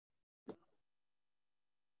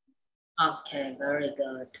Okay, very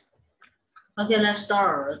good. Okay, let's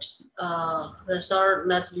start.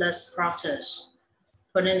 Let's practice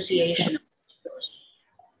pronunciation.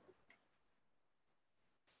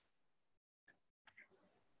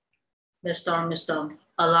 Let's start with some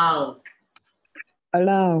allow,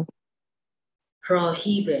 Allow,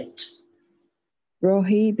 prohibit,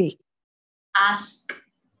 prohibit, ask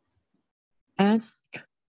ask,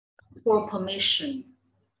 for permission,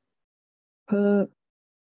 permission,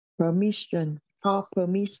 for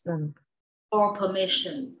permission, for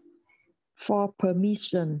permission, for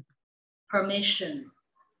permission, permission,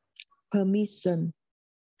 permission,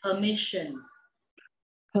 permission,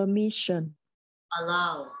 permission,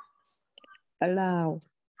 allow, allow,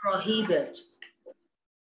 prohibit,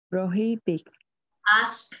 prohibit,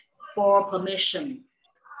 ask for permission,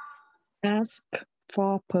 ask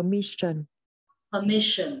for permission,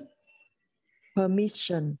 permission,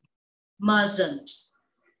 permission, mustn't,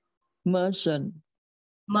 mustn't,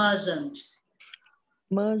 mustn't.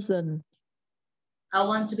 mustn't. I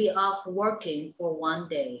want to be off working for 1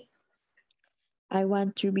 day. I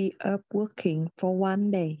want to be up working for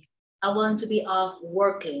 1 day. I want to be off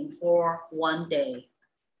working for 1 day.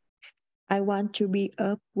 I want to be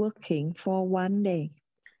up working for 1 day.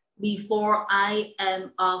 Before I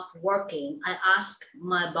am off working, I ask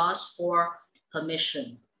my boss for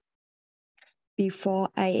permission. Before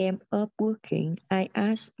I am up working, I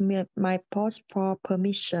ask my boss for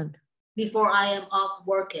permission. Before I am off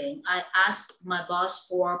working, I ask my boss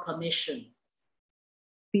for permission.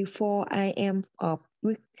 Before I am up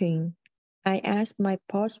working, I ask my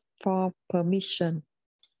boss for permission.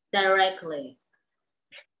 Directly.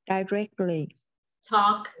 Directly.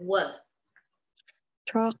 Talk with.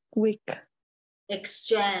 Talk with.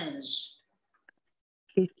 Exchange.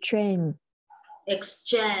 Exchange.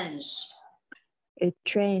 Exchange.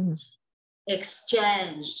 Exchange.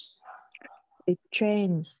 Exchange.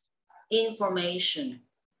 Exchange. Information.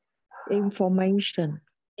 Information.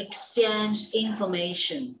 Exchange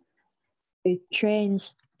information.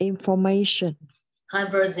 Exchange information.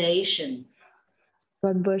 Conversation.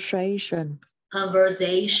 Conversation.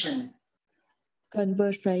 Conversation.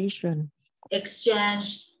 Conversation.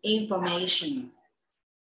 Exchange information.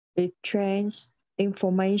 Exchange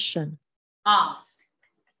information. Off.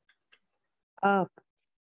 Up.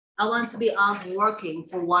 I want to be off working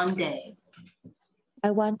for 1 day. I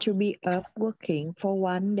want to be up working for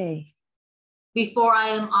 1 day. Before I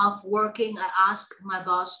am off working, I ask my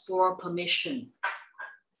boss for permission.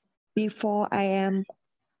 Before I am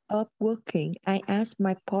up working, I ask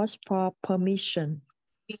my boss for permission.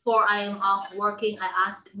 Before I am off working, I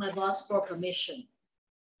ask my boss for permission.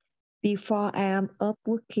 Before I am up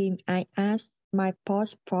working, I ask my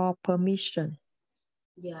boss for permission.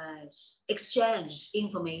 Yes. Exchange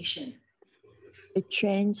information.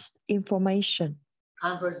 Exchange information.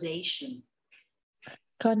 Conversation.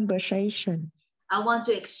 Conversation. I want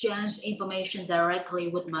to exchange information directly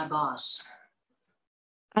with my boss.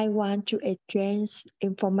 I want to exchange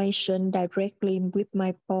information directly with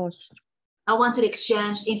my boss. I want to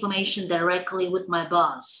exchange information directly with my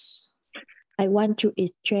boss. I want to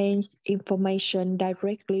exchange information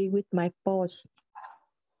directly with my boss.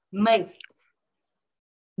 Make.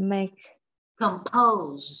 Make.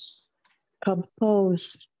 Compose.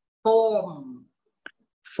 Compose. Form.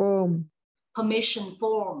 Form. Permission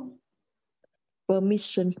form.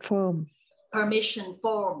 Permission form. Permission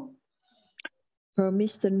form.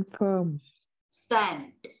 Permission form.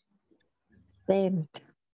 Send. Send.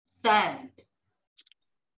 Send.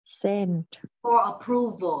 Send. For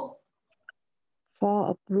approval.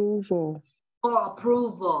 For approval. For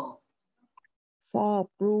approval. For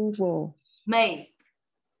approval. Make.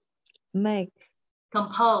 Make.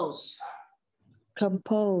 Compose.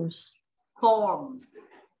 Compose. Form.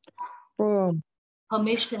 Form.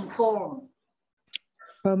 Permission form.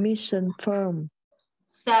 Permission form.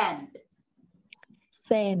 Send.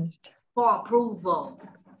 Send. For approval.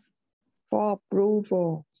 For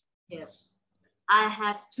approval. Yes. I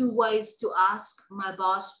have 2 ways to ask my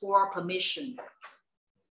boss for permission.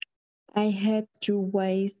 I have 2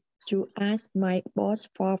 ways to ask my boss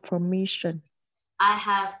for permission. I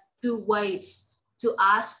have 2 ways to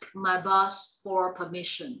ask my boss for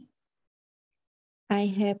permission. I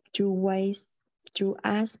have 2 ways to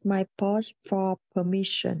ask my boss for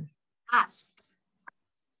permission. Ask.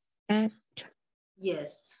 Ask.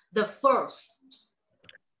 Yes. The first.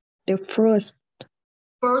 The first.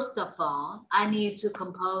 First of all, I need to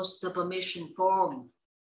compose the permission form.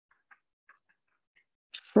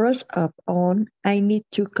 First of all, I need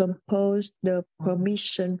to compose the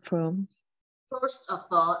permission form. First of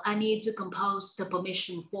all, I need to compose the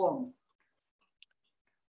permission form.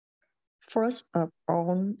 First of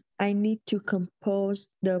all, I need to compose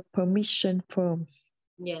the permission form.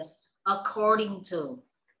 Yes, according to.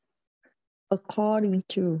 According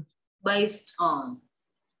to. Based on.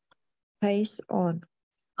 Based on.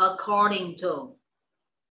 According to.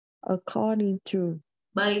 According to.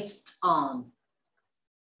 Based on.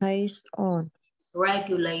 Based on.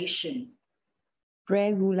 Regulation.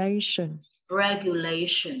 Regulation.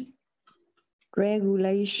 Regulation.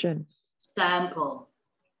 Regulation. Sample.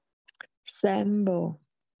 Sample.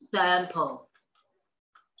 Sample.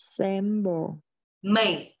 Sample.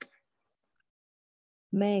 Make.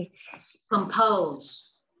 Make.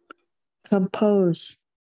 Compose. Compose.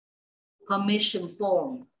 Permission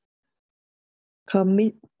form.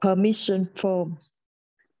 Permission form.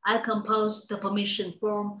 I composed the permission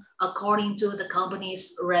form according to the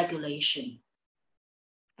company's regulation.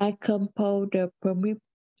 I compose the permission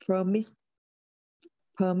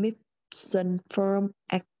form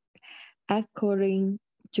according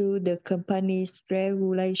to the company's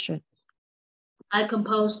regulation. I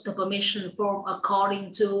composed the permission form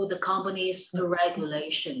according to the company's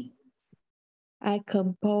regulation. I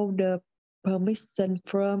compose the permission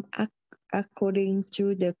form according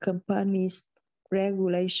to the company's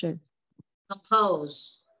regulation.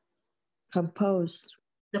 Compose. Compose.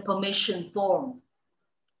 The permission form.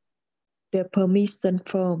 The permission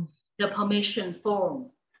form. The permission form.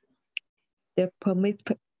 The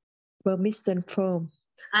permission form.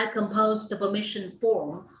 I composed the permission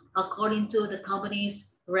form according to the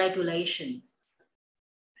company's regulation.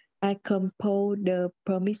 I compose the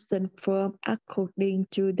permission form according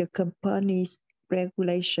to the company's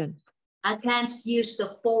regulation. I can't use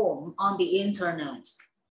the form on the internet.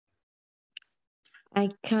 I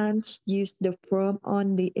can't use the form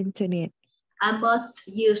on the internet. I must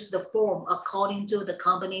use the form according to the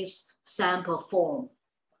company's sample form.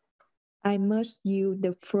 I must use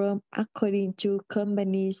the form according to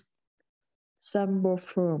company's sample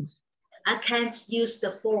form. I can't use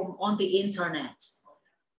the form on the internet.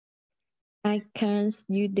 I can't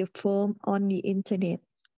use the form on the internet.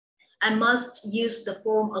 I must use the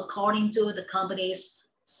form according to the company's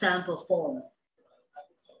sample form.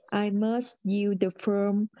 I must use the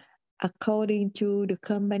form according to the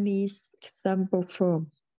company's sample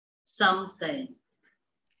form. Something.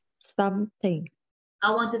 Something. I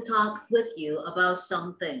want to talk with you about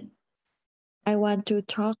something. I want to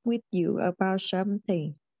talk with you about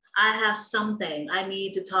something. I have something I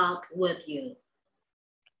need to talk with you.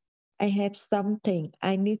 I have something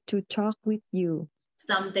I need to talk with you.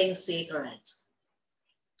 Something secret.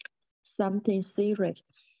 Something secret.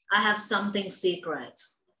 I have something secret.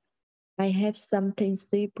 I have something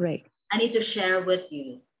secret. I need to share with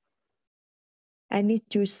you. I need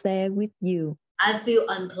to share with you. I feel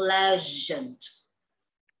unpleasant.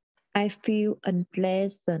 I feel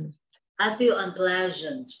unpleasant. I feel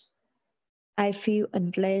unpleasant. I feel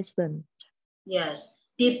unpleasant. Yes,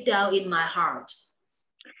 deep down in my heart.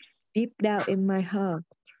 Deep down in my heart.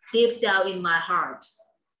 Deep down in my heart.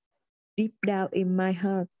 Deep down in my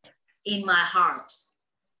heart. In my heart.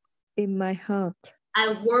 In my heart.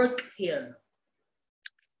 I work here.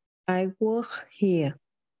 I work here.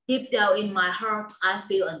 Deep down in my heart, I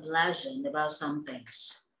feel unpleasant about some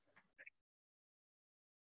things.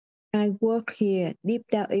 I work here. Deep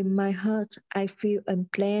down in my heart, I feel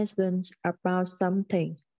unpleasant about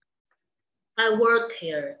something. I work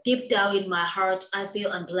here. Deep down in my heart, I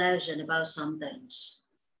feel unpleasant about some things.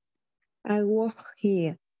 I work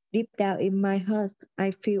here. Deep down in my heart,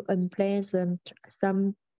 I feel unpleasant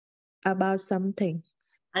about something.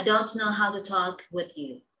 I don't know how to talk with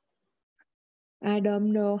you. I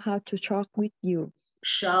don't know how to talk with you.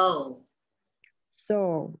 Show.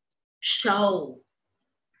 So. Show.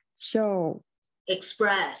 Show.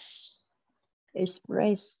 Express.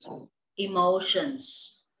 Express.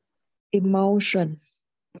 Emotions. Emotion.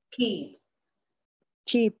 Keep.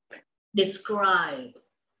 Keep. Describe.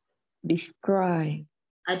 Describe.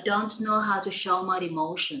 I don't know how to show my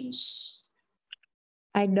emotions.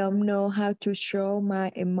 I don't know how to show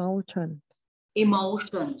my emotions.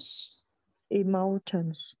 Emotions.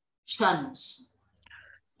 Emotions. Shuns.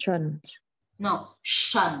 Shuns. No,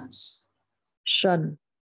 shuns. Shun.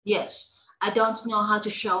 Yes, I don't know how to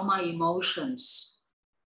show my emotions.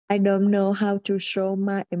 I don't know how to show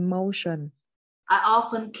my emotion. I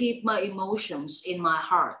often keep my emotions in my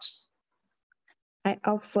heart. I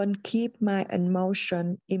often keep my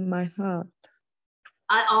emotion in my heart.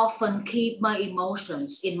 I often keep my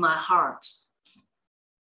emotions in my heart.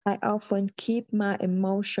 I often keep my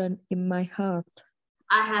emotion in my heart.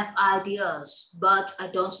 I have ideas, but I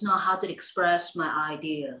don't know how to express my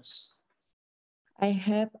ideas. I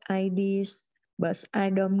have ideas, but I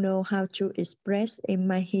don't know how to express in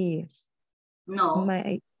my ears. No.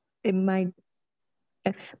 My ideas.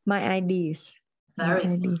 Very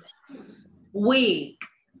My ideas. Weak.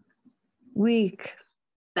 Weak.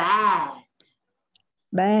 Bad.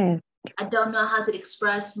 Bad. I don't know how to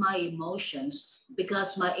express my emotions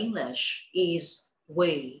because my English is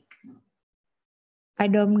weak. I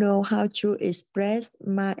don't know how to express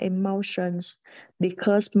my emotions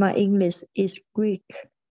because my English is weak.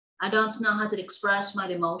 I don't know how to express my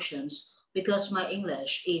emotions because my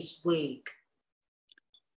English is weak.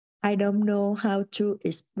 I don't know how to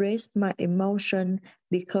express my emotion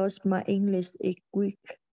because my English is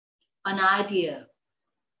weak. An idea.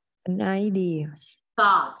 An idea.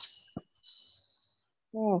 Thought.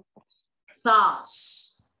 Talk.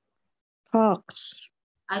 Thoughts. Thoughts.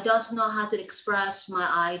 I don't know how to express my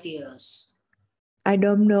ideas. I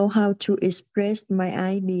don't know how to express my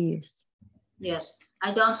ideas. Yes,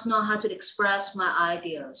 I don't know how to express my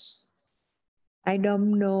ideas. I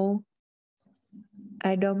don't know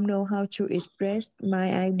how to express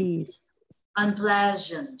my ideas.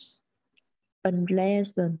 Unpleasant.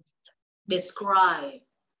 Unpleasant. Describe.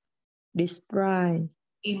 Describe.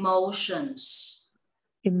 Emotions.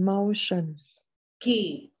 Emotions.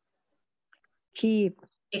 Keep. Keep.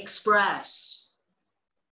 Express.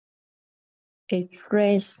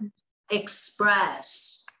 Express.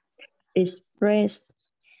 Express. Express.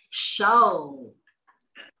 Show.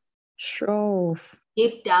 Show.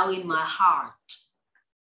 Deep down in my heart.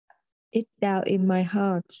 It down in my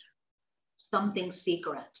heart. Something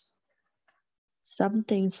secret.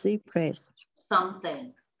 Something secret.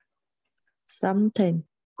 Something. Something.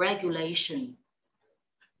 Regulation.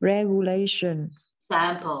 Regulation.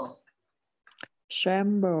 Sample.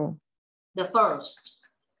 Sample. The first.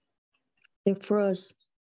 The first.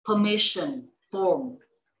 Permission form.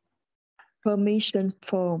 Permission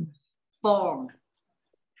form. Form.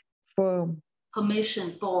 Form.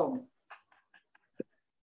 Permission form.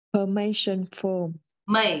 Permission form.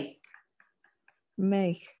 Make.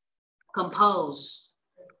 Make. Compose.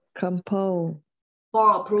 Compose.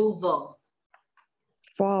 For approval.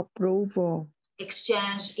 For approval.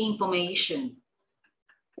 Exchange information.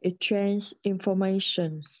 Exchange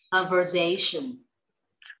information. Conversation.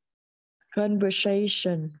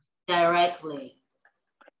 Conversation. Directly.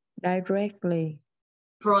 Directly.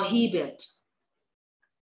 Prohibit.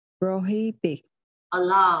 Prohibit.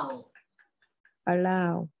 Allow.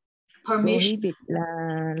 Allow. Permission. Prohibit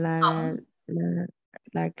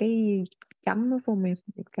là cái cấm đó không em?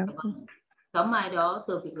 Cấm. Cấm ai đó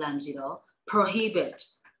từ việc làm gì đó. Prohibit.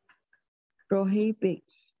 Prohibit.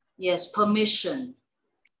 Yes, permission.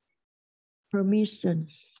 Permission.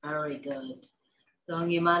 Very good. Rồi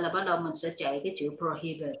ngày mai là bắt đầu mình sẽ chạy cái chữ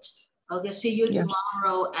prohibit. Okay, see you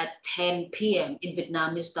tomorrow at 10 p.m. in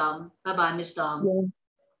Vietnam, Miss Tom. Bye bye, Miss Tom. Yeah.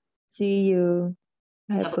 See you.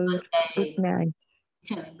 Have a good day. Good night.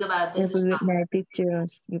 Goodbye, Have a Miss good Tom. night,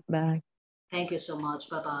 teachers. Goodbye. Thank you so much.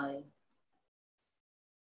 Bye bye.